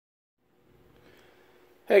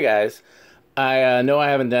Hey guys, I know I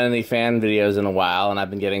haven't done any fan videos in a while and I've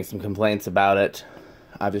been getting some complaints about it.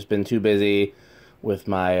 I've just been too busy with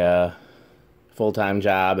my full-time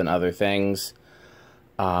job and other things.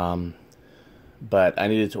 But I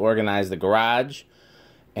needed to organize the garage,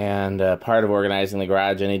 and part of organizing the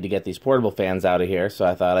garage I need to get these portable fans out of here, so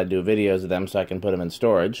I thought I'd do videos of them so I can put them in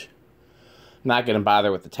storage. I'm not going to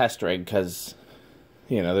bother with the test rig because,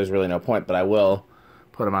 you know, there's really no point, but I will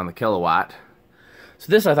put them on the kilowatt. So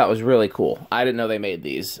this I thought was really cool. I didn't know they made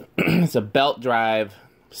these. It's a belt drive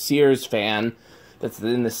Sears fan that's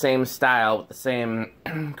in the same style, with the same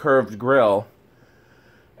curved grill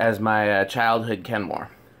as my childhood Kenmore.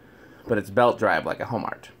 But it's belt drive like a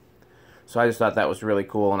Homart. So I just thought that was really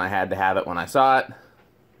cool and I had to have it when I saw it.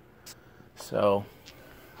 So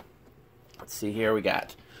let's see here, we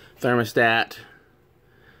got thermostat.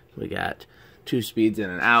 We got 2 speeds in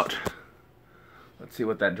and out. Let's see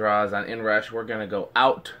what that draws on inrush. We're going to go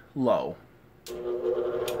out low.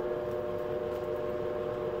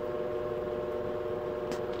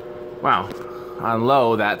 Wow. On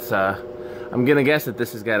low, that's, I'm going to guess that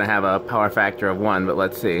this is going to have a power factor of 1, but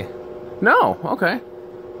let's see. No, okay.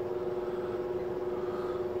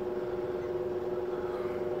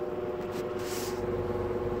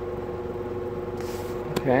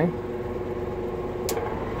 Okay.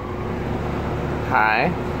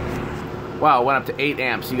 High. Wow, it went up to 8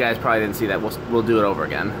 amps. You guys probably didn't see that. We'll do it over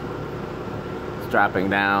again. It's dropping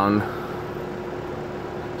down.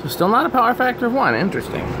 So still not a power factor of 1.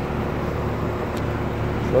 Interesting.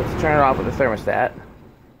 So let's turn it off with the thermostat.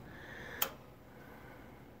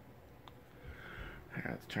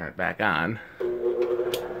 Let's turn it back on.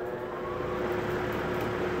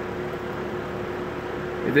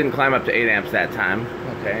 It didn't climb up to 8 amps that time.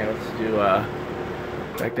 Okay, let's do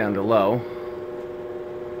back down to low.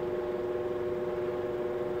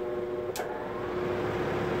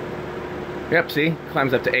 Yep, see?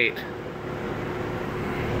 Climbs up to 8.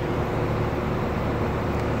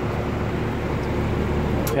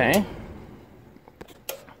 Okay.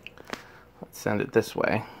 Let's send it this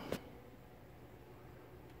way.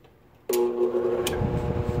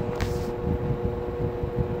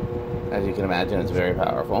 As you can imagine, it's very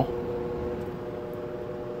powerful.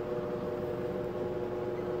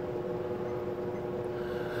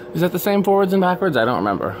 Is that the same forwards and backwards? I don't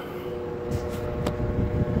remember.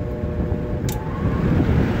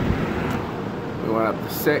 We went up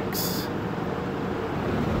to 6.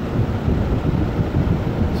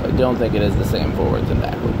 So I don't think it is the same forwards and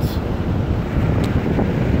backwards.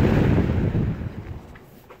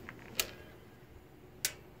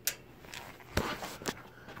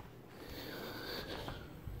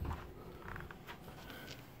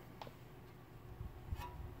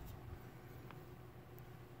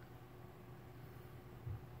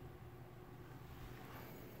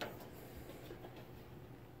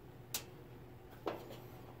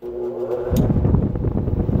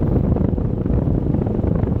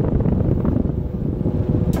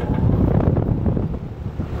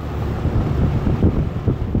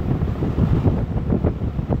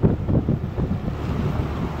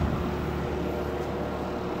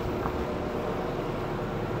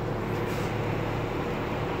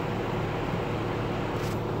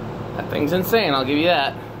 That thing's insane, I'll give you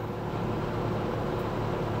that.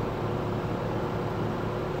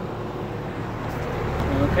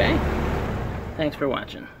 Okay, thanks for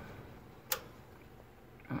watching.